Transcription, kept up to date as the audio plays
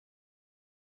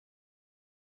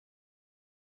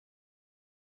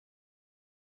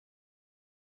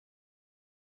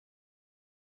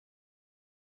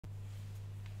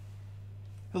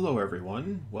Hello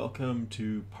everyone, welcome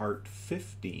to part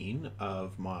 15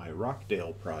 of my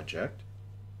Rockdale project.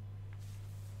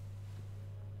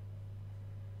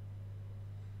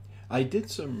 I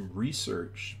did some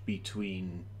research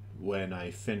between when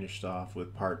I finished off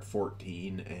with part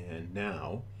 14 and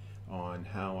now on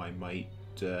how I might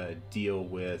deal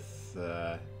with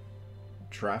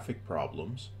traffic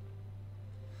problems,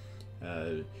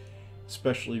 uh,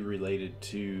 especially related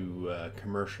to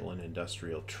commercial and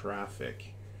industrial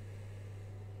traffic.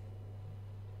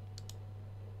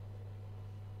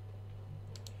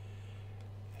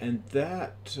 And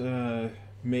that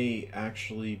may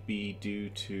actually be due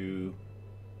to,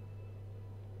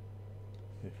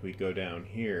 if we go down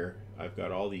here, I've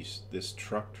got all this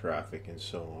truck traffic and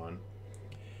so on.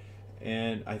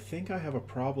 And I think I have a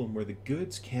problem where the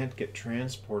goods can't get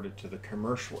transported to the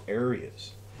commercial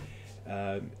areas.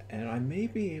 And I may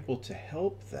be able to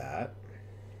help that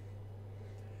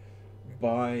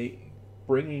by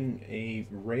bringing a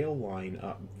rail line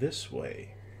up this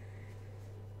way.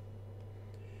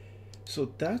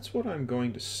 So that's what I'm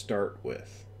going to start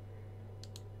with.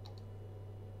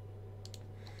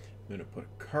 I'm going to put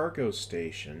a cargo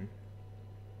station.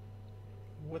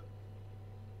 What?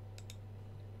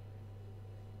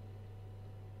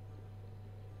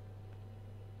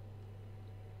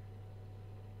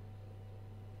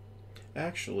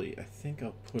 Actually, I think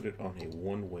I'll put it on a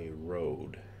one-way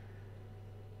road.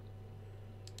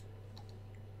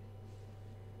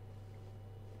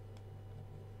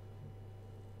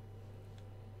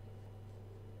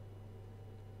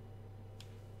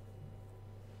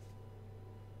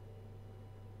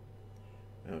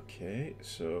 Okay,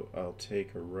 so I'll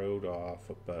take a road off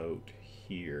about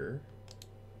here.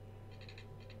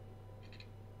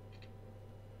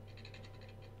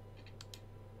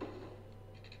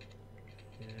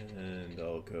 And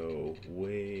I'll go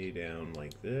way down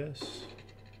like this.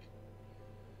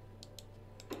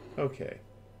 Okay,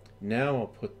 now I'll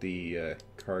put the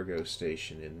cargo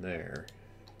station in there.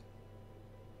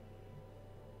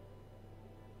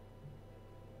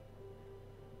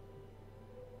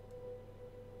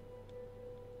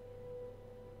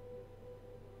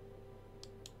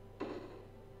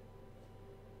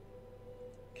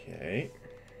 Okay.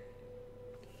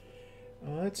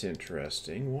 Oh, that's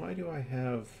interesting. Why do I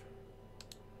have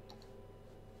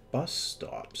bus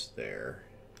stops there?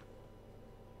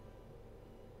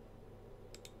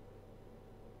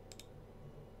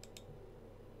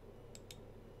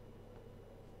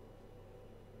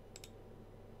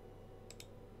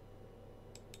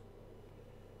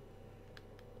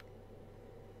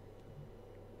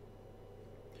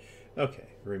 Okay,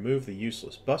 remove the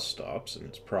useless bus stops, and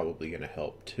it's probably going to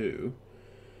help too.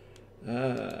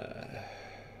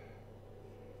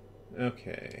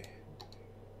 Okay.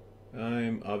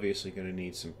 I'm obviously going to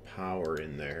need some power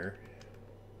in there.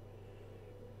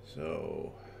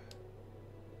 So...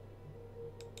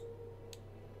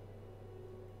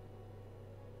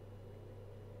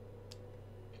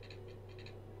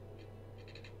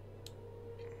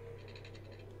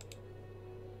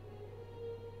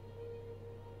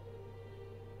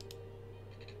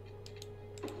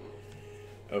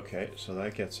 Okay, so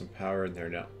that gets some power in there.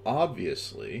 Now,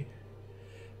 obviously,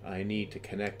 I need to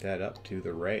connect that up to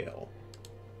the rail.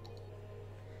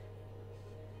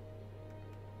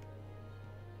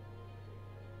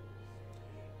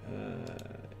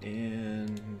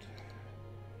 And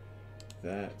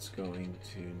that's going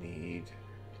to need...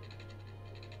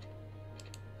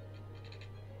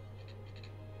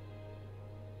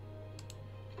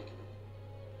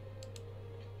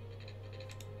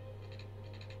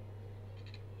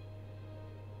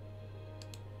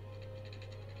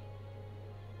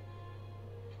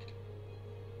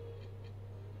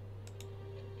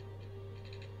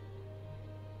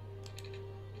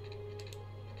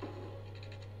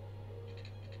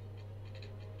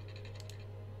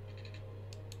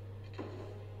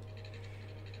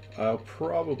 I'll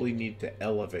probably need to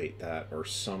elevate that or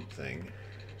something.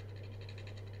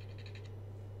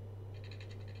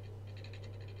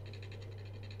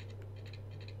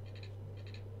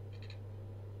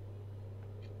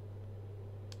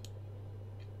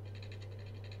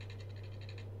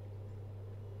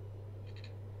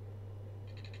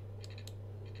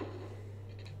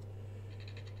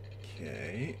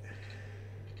 Okay.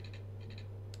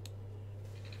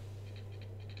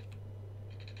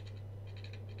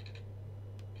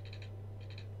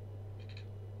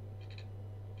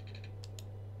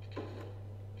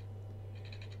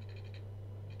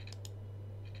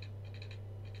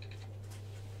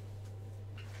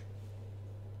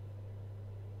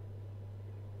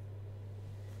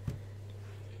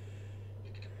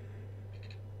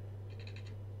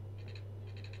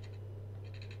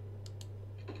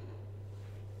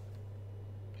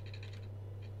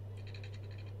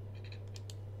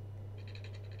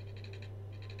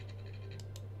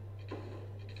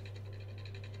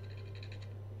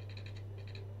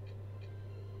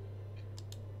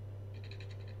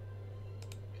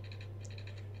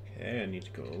 Okay, I need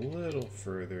to go a little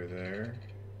further there.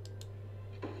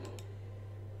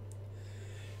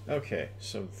 Okay,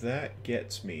 so that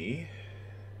gets me...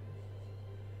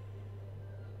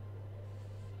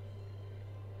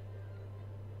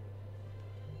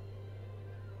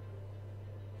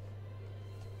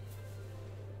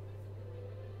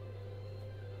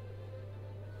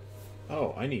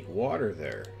 Oh, I need water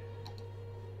there.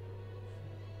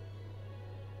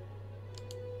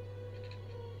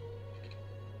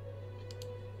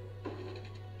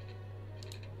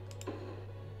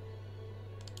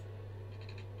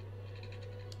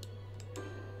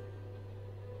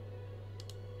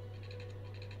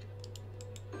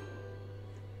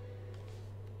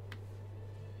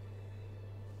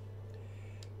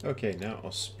 Okay, now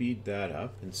I'll speed that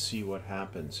up and see what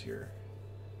happens here.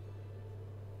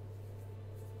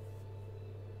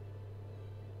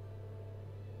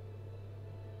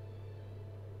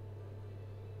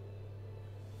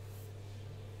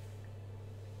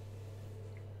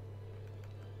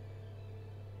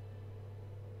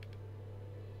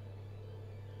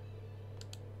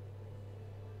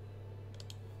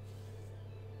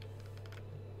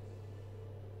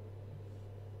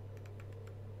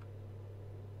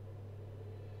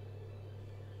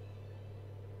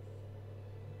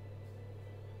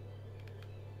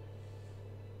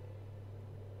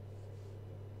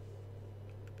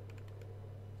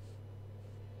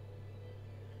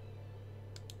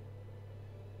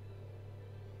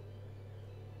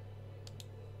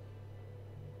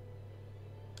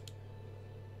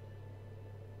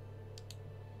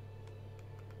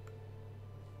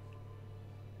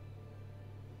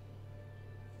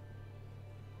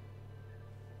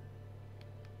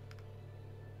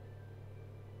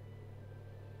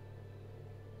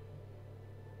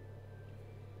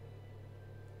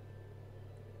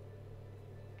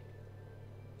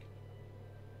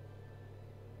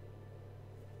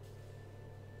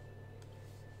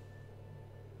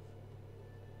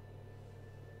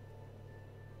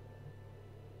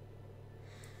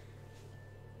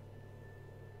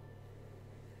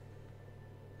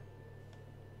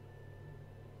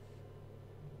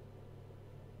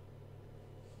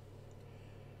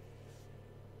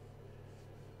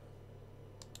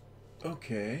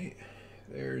 Okay,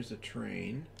 there's a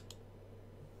train.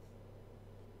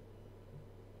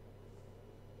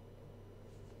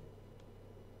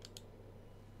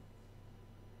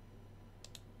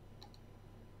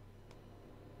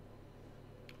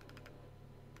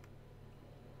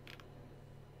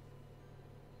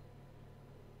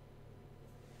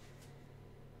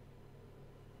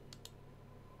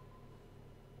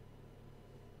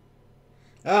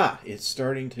 Ah, it's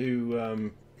starting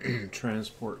to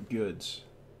transport goods.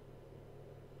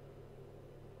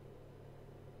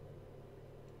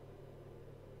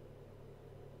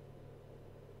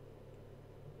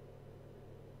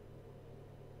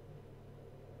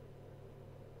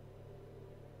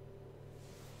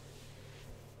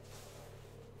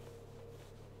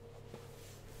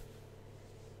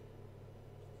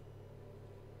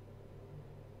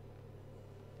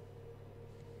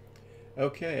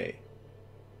 Okay.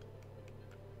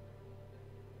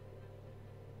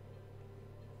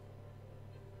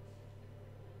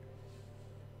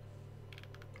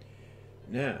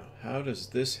 Now, how does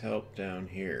this help down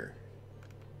here?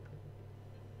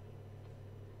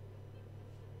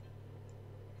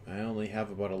 I only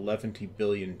have about 11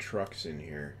 billion trucks in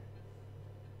here.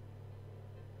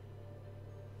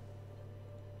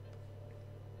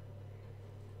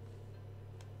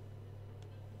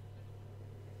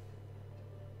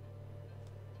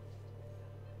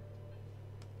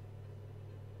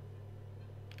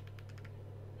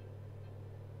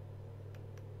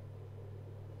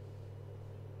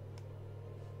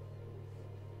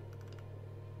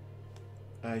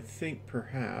 I think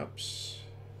perhaps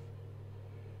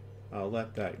I'll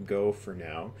let that go for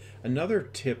now. Another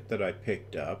tip that I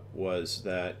picked up was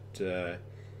that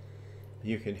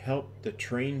you can help the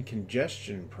train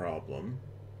congestion problem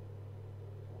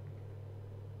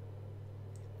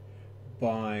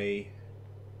by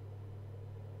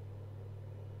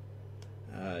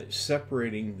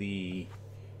separating the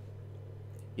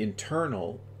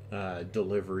internal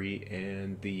delivery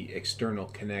and the external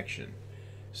connection.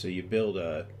 So you build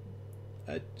a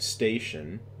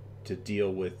station to deal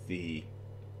with the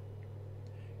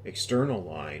external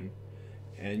line,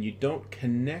 and you don't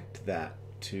connect that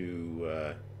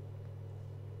to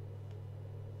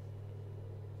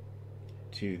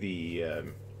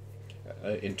the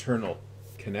internal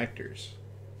connectors.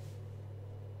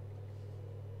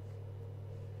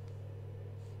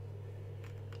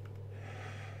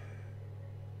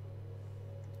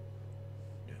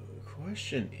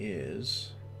 question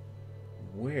is,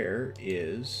 where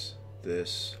is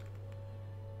this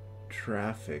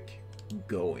traffic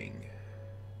going?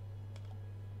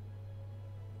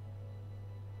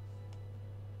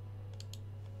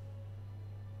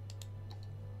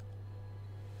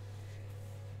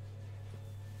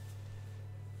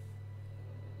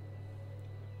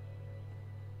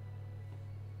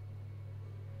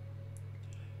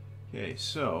 Okay,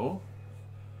 so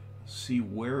see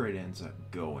where it ends up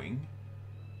going.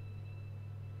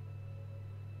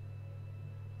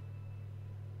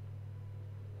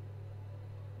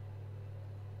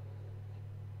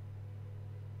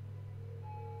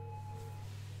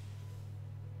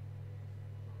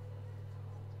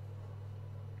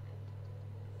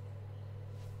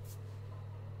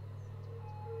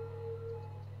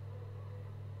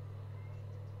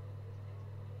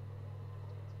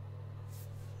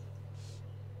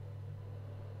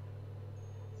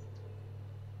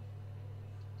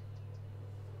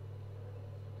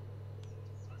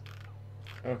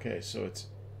 Okay, so it's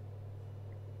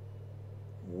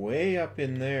way up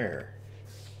in there.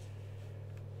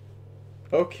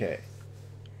 Okay.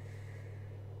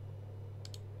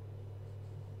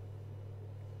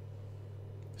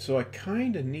 So I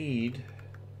kind of need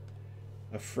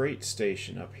a freight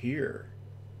station up here.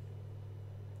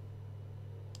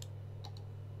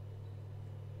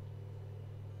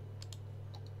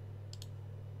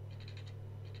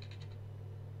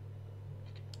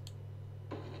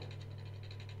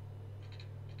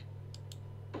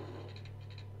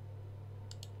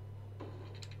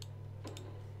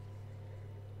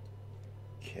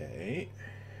 Okay.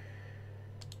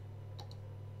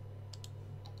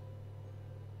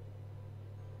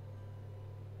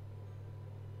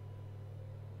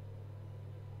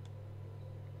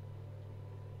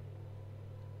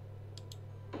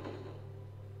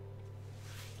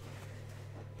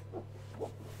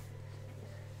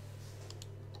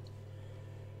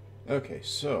 Okay,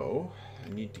 so I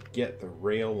need to get the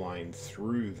rail line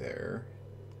through there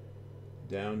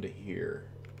down to here.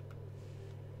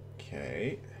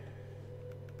 Okay.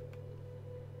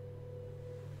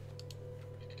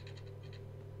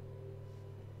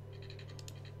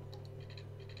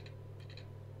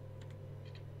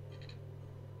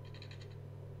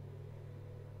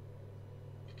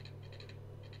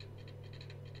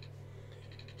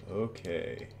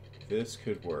 Okay, this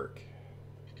could work.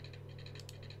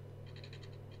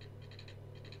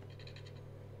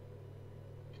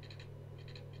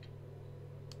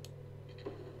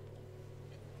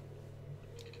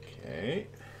 Okay.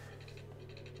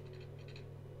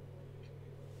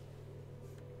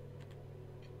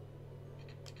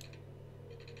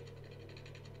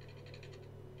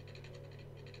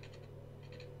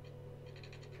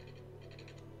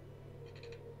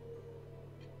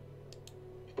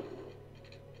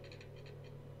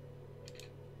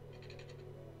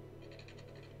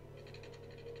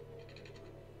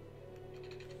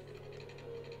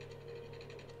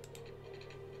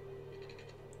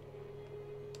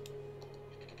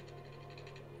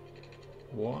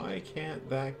 Why can't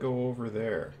that go over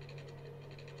there?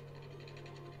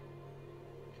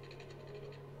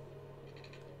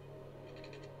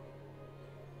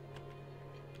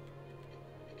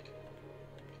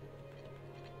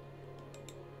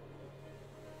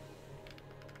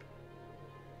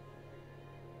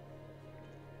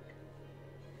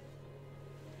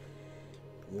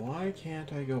 Why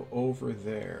can't I go over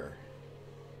there?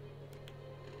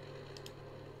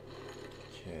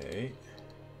 Okay.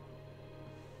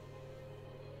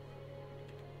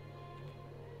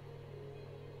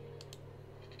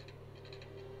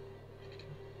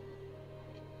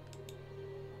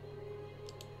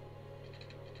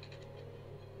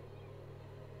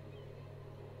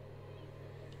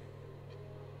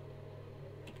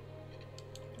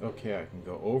 Okay, I can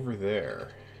go over there.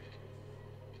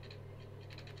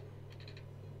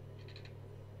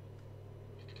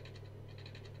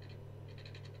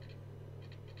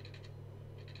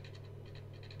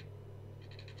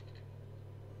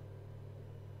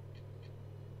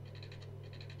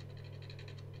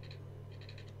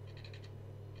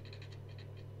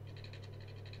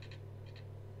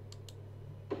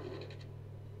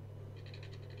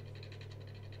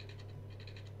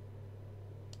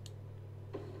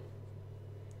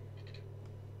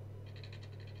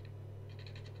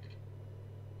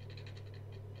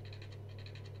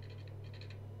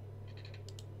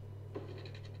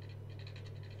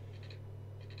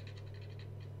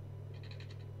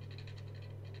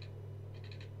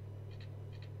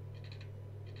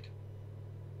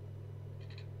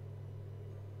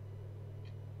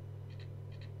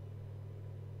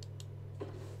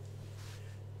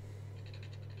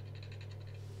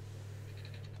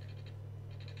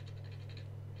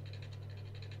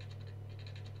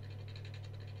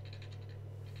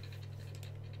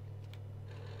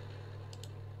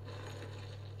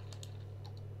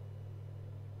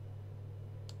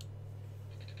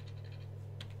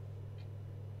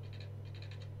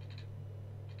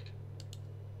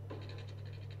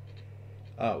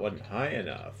 Oh, it wasn't high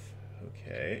enough.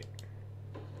 Okay.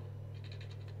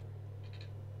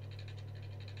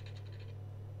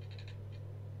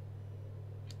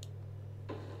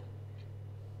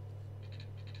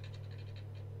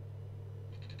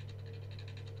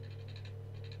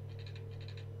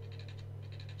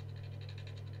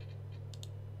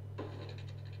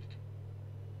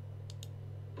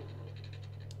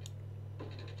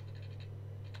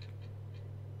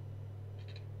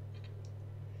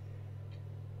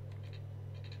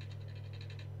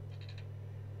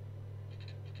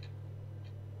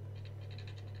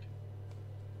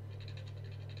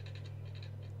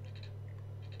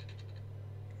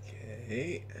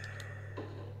 Okay.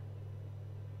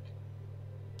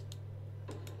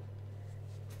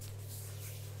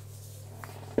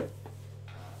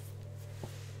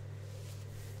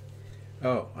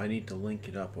 Oh, I need to link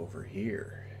it up over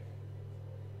here.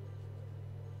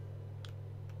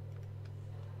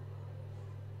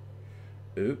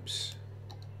 Oops.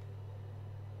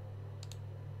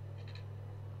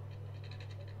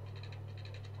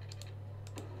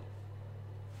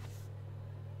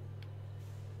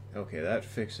 Okay, that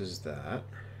fixes that.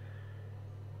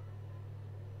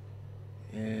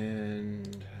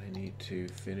 And I need to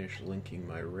finish linking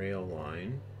my rail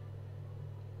line.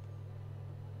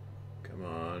 Come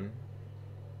on.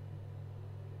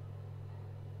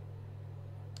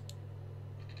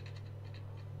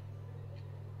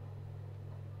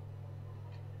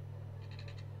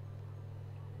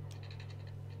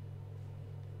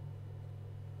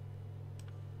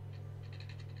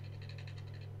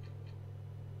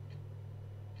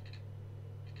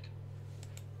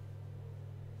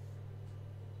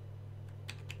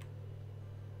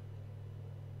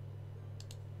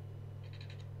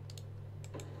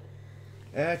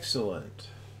 Excellent.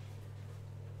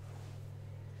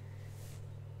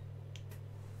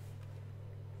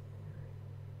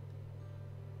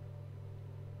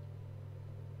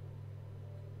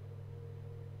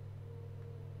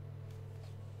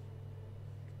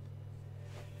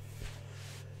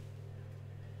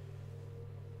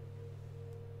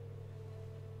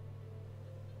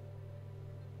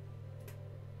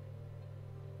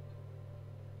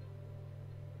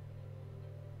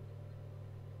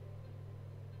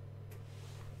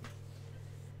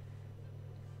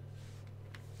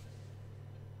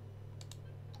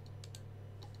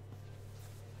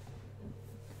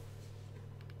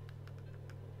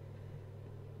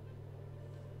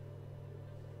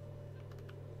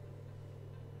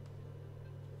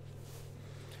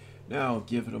 Now I'll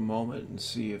give it a moment and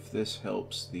see if this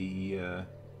helps the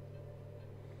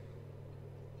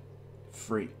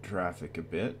freight traffic a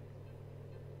bit.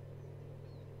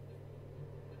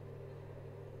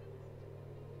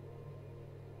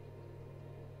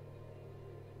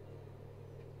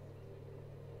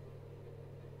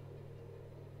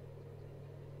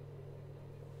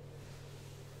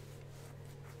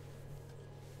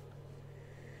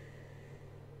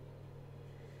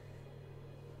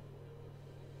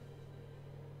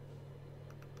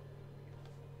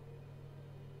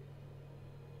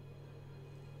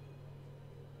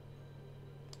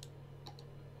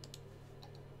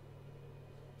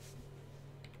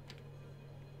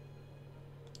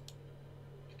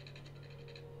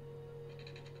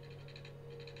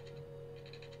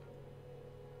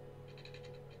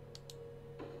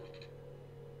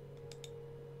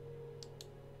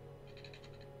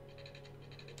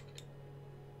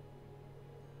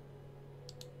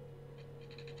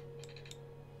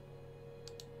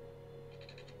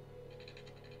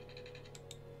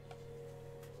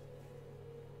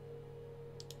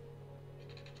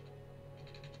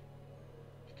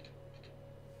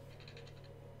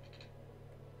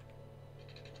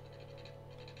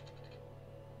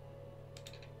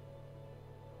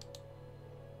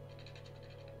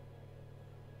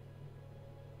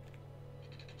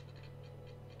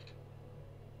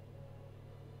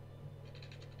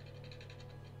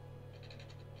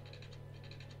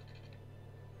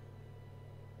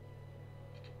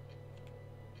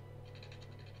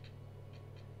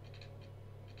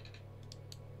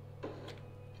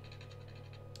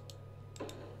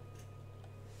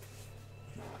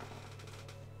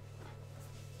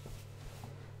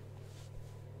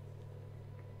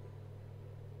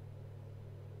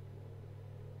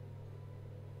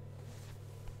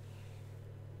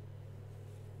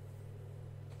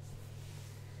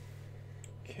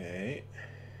 Okay.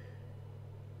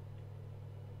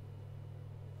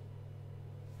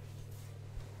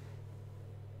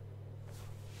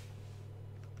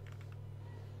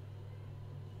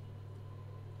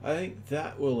 I think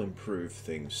that will improve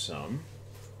things some.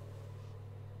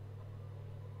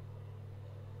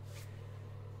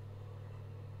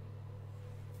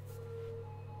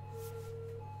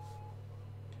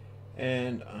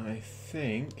 And I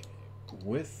think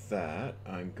with that,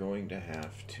 I'm going to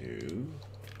have to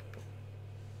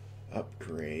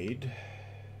upgrade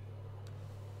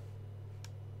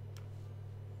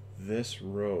this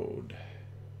road.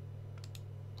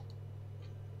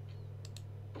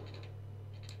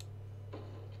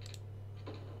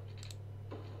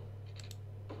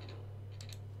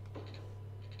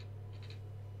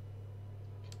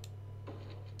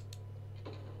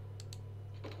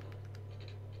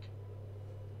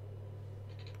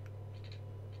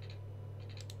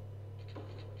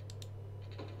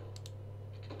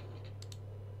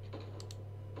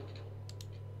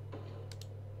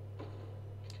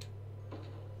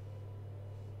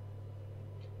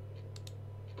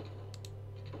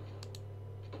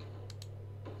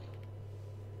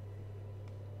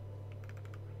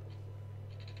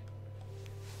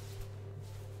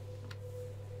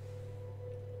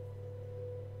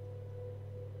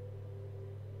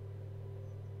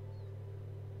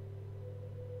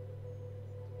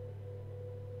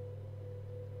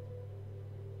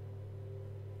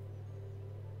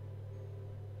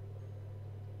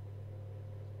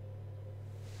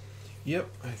 Yep,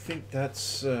 I think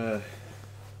that's going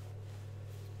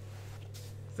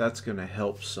to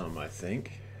help some, I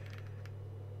think.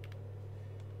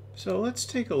 So let's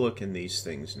take a look in these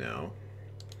things now.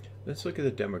 Let's look at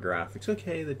the demographics.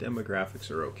 Okay, the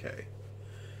demographics are okay.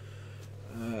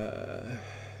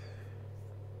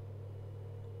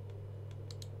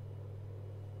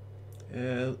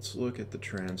 Let's look at the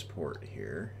transport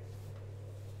here.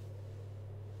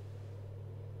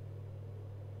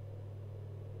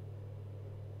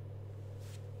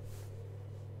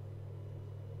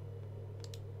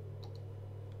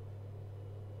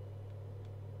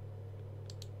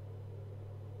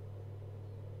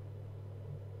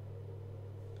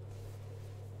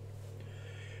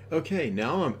 Okay,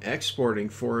 now I'm exporting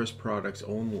forest products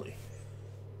only.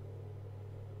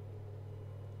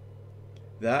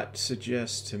 That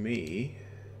suggests to me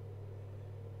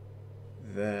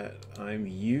that I'm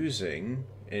using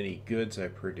any goods I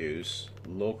produce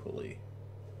locally.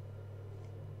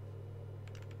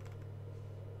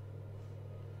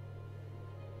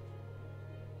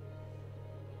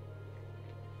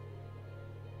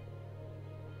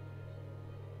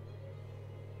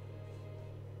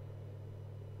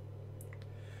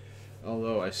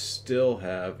 Although I still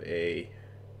have a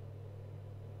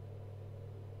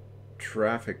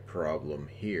traffic problem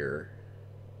here.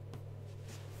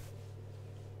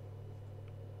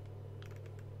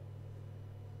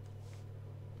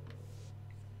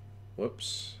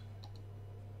 Whoops.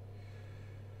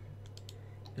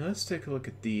 Now let's take a look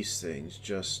at these things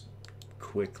just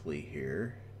quickly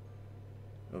here.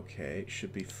 Okay, it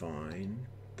should be fine.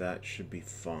 That should be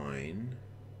fine.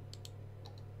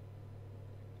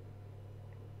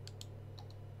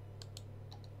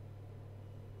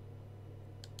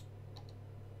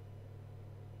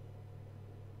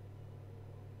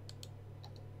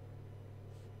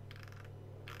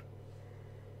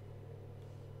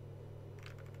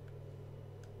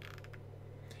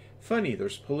 Funny,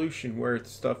 there's pollution where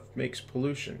stuff makes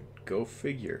pollution. Go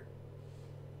figure.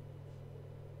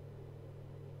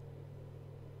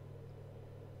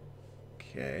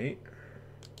 Okay.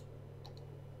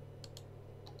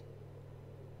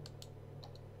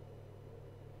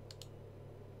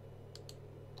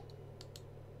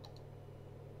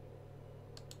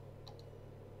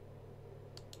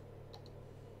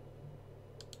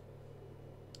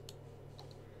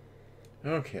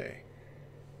 Okay.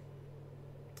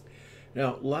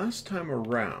 Now, last time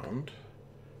around,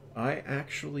 I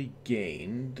actually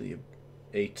gained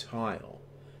a tile.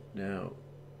 Now,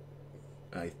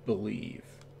 I believe.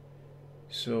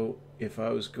 So, if I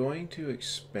was going to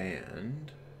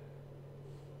expand,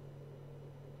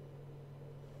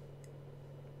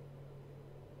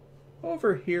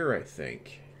 over here, I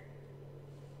think.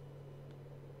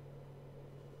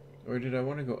 Or did I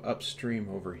want to go upstream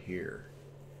over here?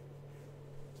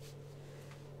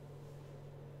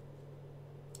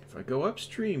 If I go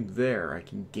upstream there, I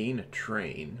can gain a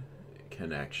train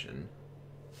connection.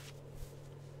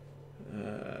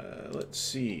 Let's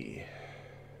see.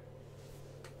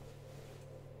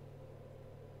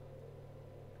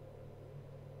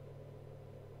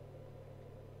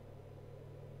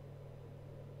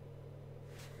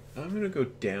 I'm going to go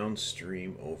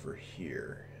downstream over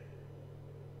here.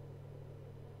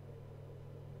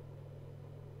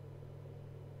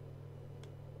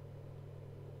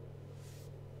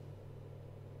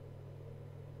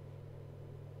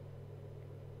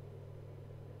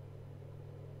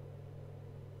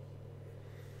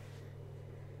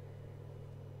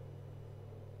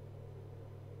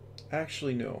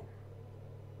 Actually, no.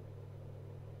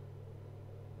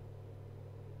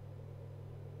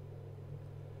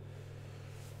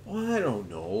 I don't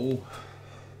know.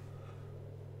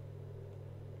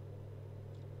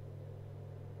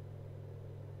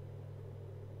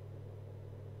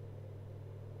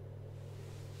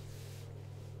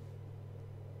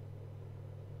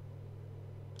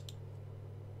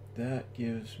 That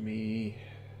gives me...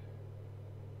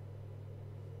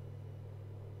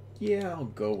 Yeah, I'll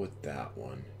go with that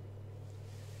one.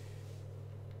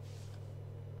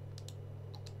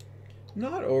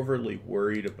 Not overly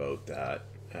worried about that,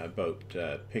 about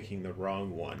picking the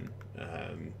wrong one.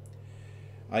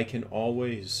 I can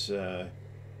always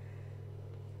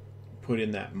put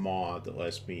in that mod that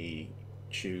lets me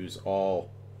choose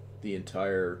the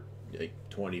entire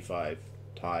 25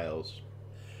 tiles.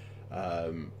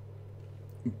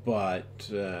 But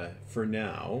for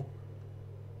now,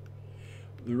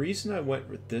 the reason I went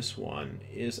with this one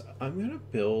is I'm going to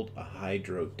build a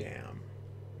hydro dam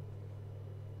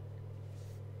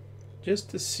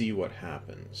just to see what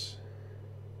happens.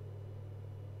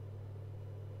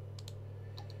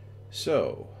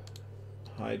 So,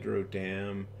 hydro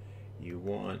dam, you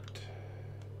want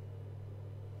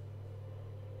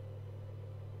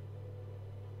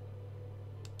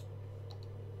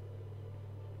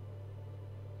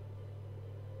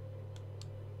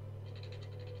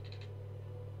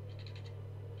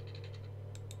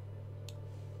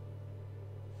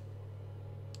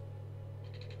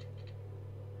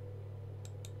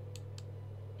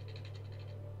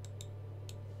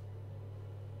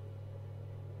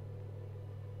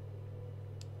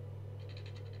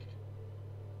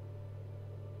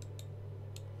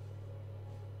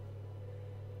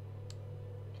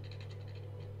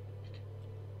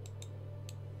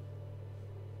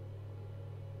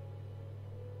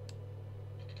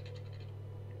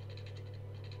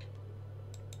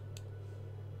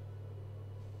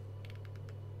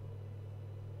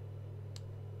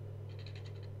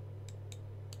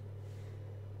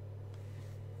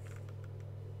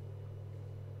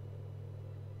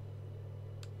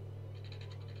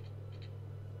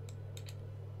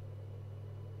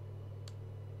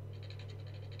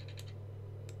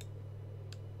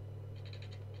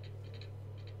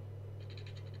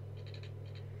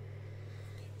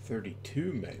 $32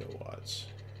 megawatts.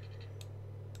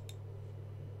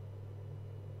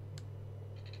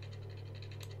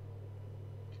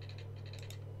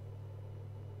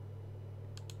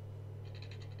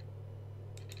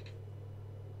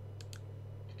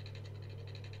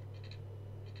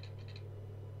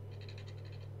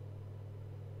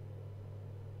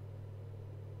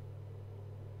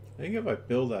 I think if I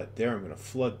build that there, I'm going to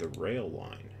flood the rail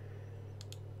line.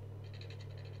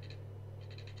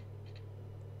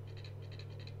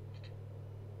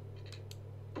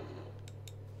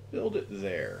 Build it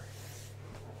there.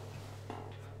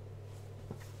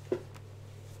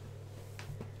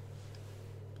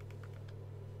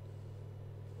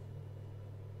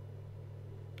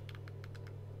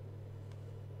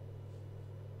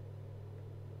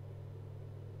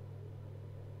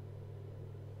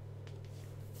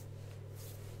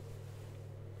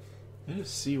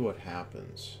 Let's see what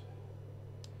happens.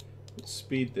 Let's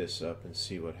speed this up and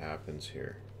see what happens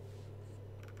here.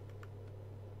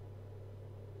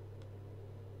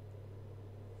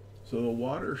 So the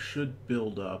water should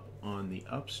build up on the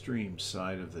upstream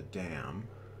side of the dam.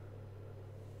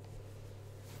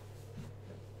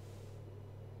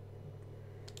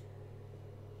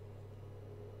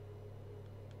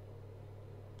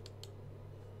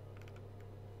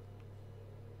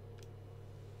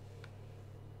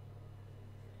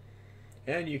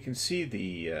 And you can see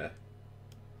the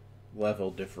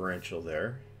level differential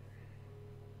there.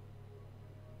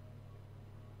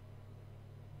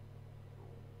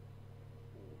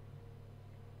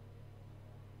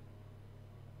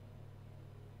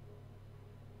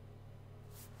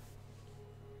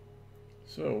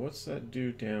 So what's that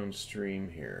do downstream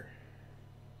here?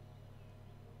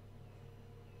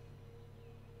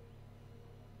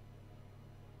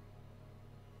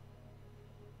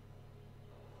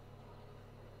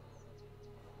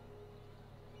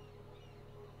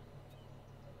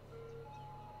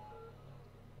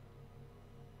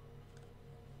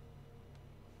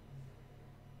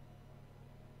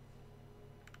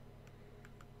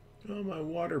 Oh, my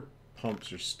water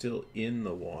pumps are still in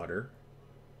the water.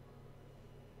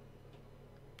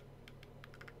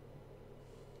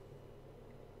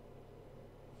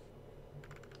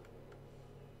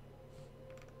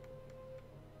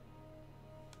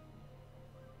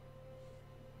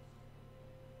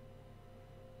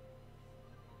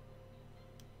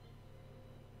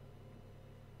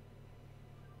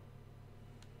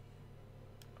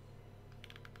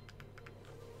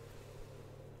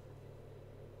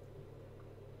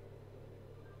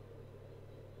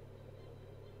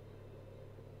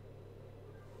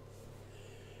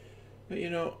 But you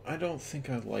know, I don't think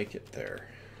I like it there.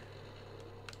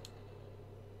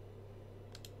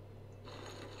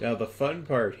 Now the fun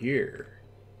part here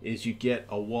is you get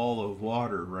a wall of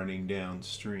water running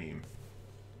downstream.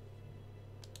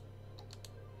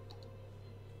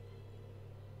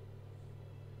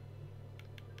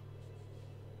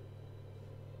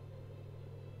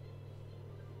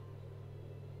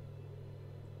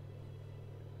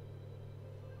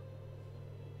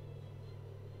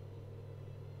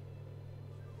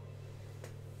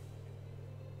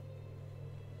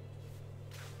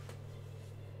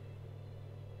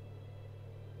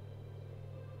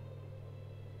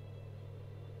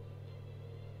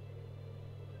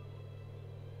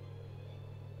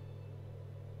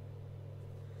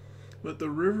 But the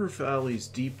river valley's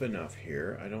deep enough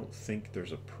here, I don't think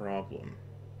there's a problem.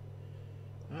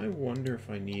 I wonder if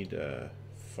I need a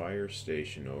fire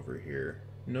station over here.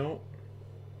 No.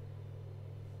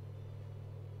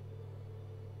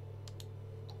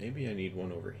 Maybe I need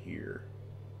one over here.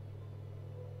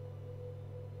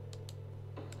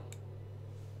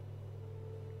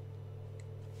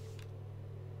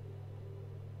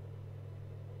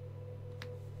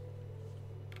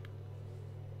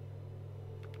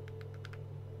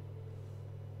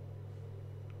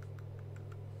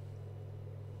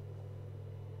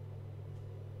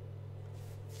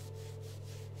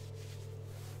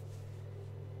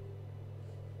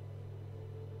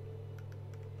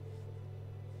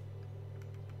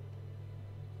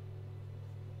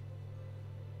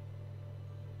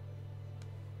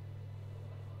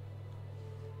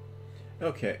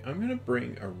 Okay, I'm going to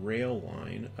bring a rail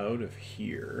line out of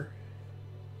here,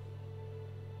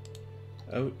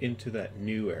 out into that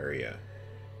new area.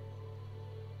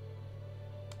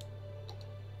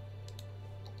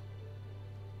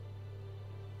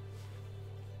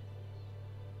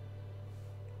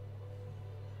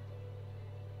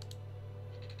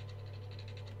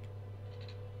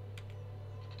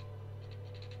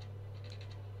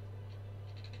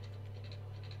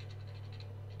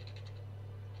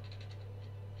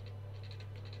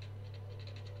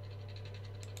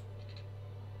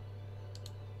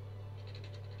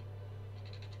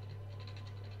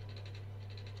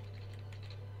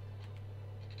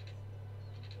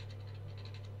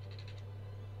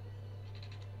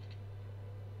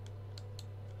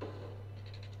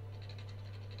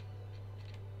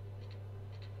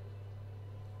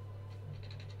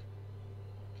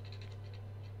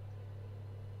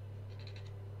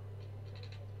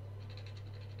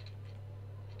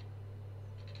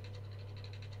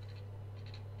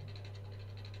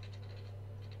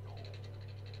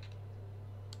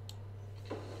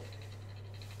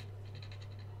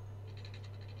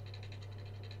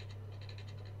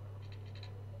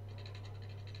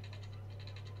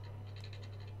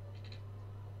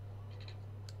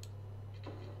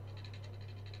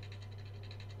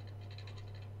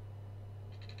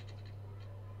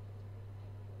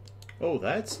 Oh,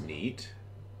 that's neat.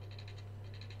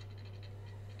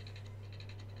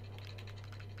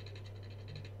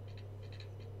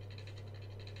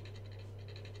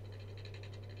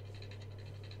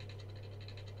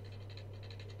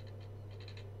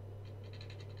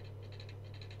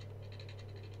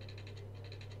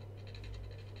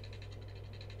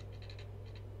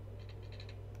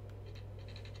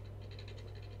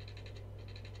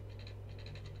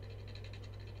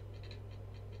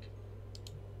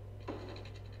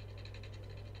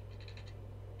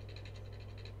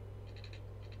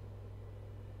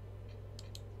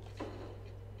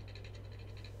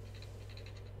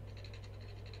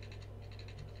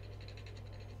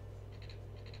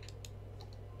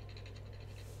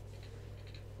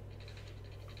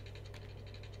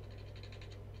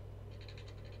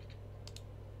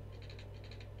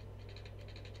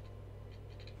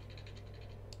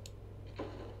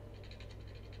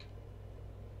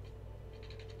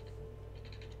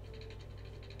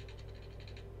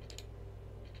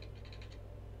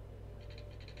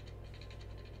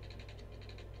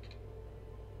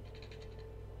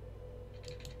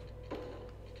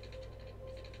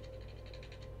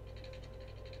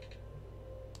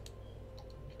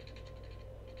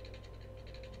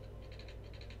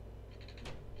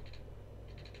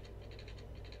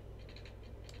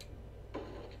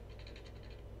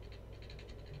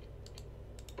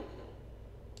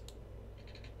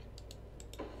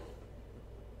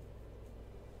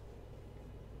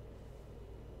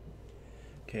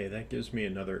 Okay, that gives me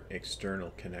another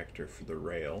external connector for the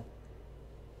rail.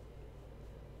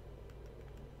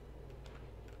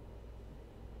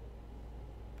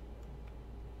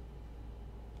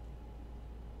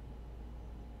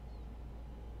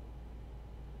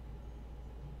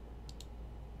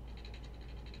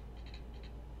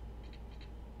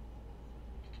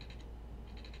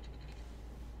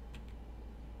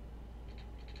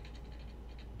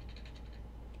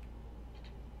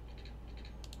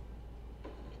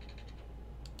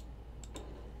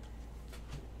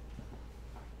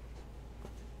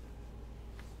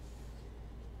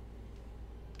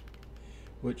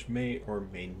 which may or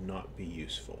may not be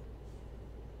useful.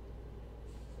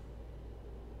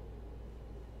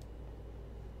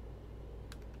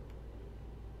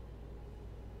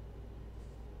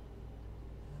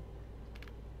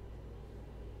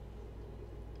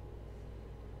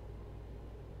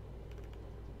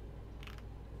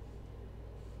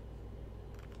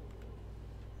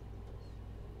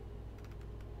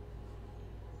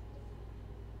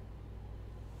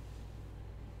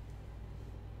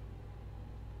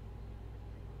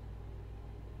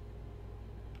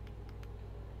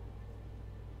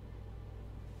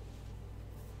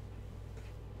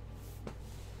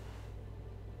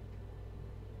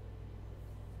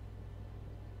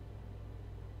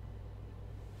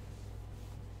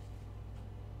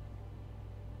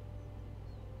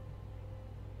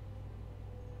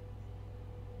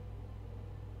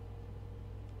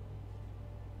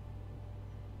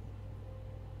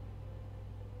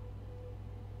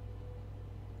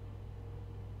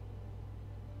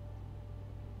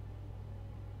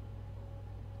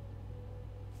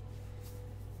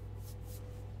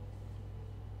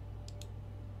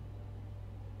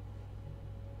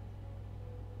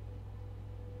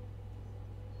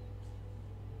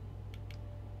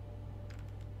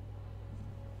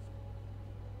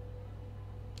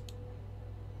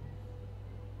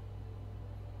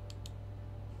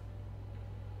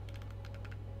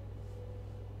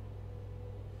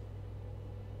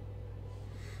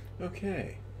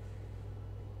 Okay.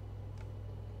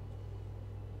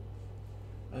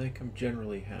 I think I'm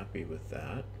generally happy with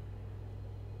that.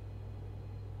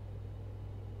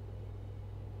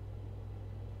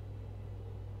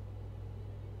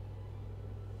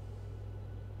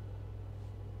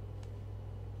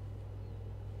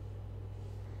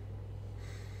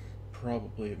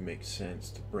 Probably it makes sense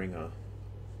to bring a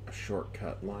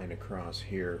shortcut line across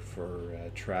here for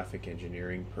traffic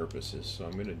engineering purposes, so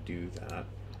I'm going to do that.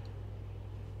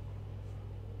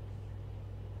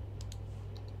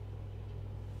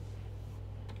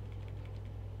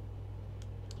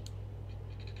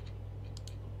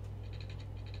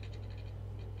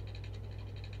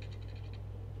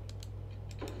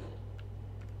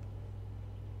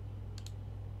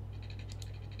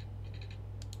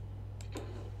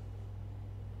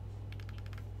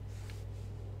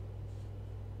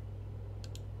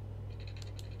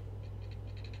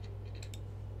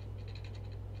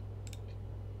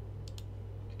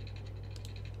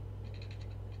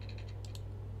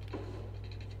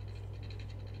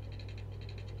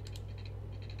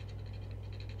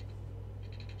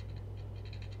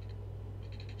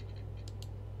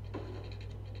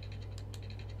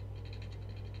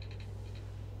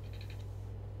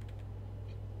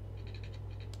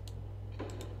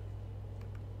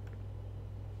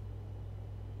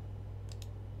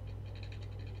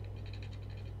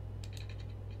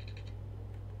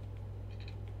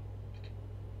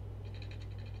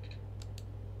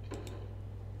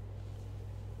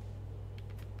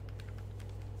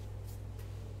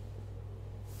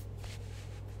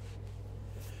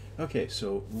 Okay,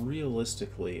 so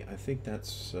realistically, I think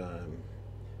that's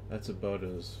about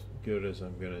as good as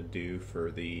I'm gonna do for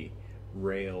the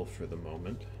rail for the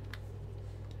moment.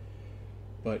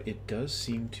 But it does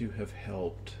seem to have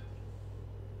helped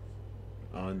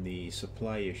on the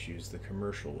supply issues the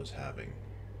commercial was having.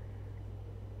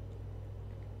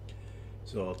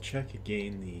 So I'll check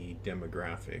again the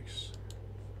demographics.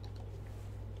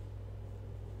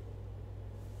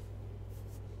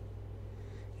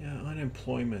 Yeah,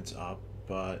 unemployment's up,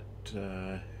 but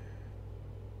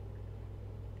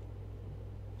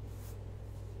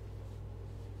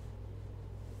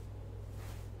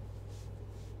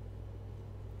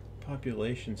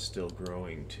population's still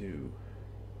growing too.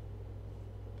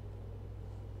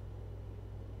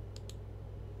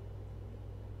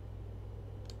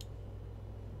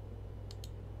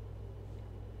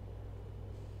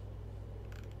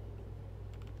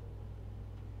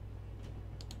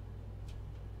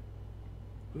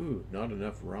 Ooh, not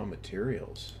enough raw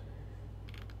materials.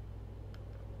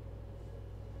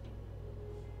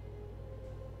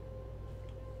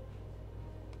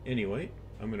 Anyway,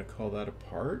 I'm going to call that a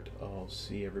part. I'll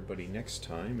see everybody next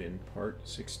time in part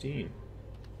 16.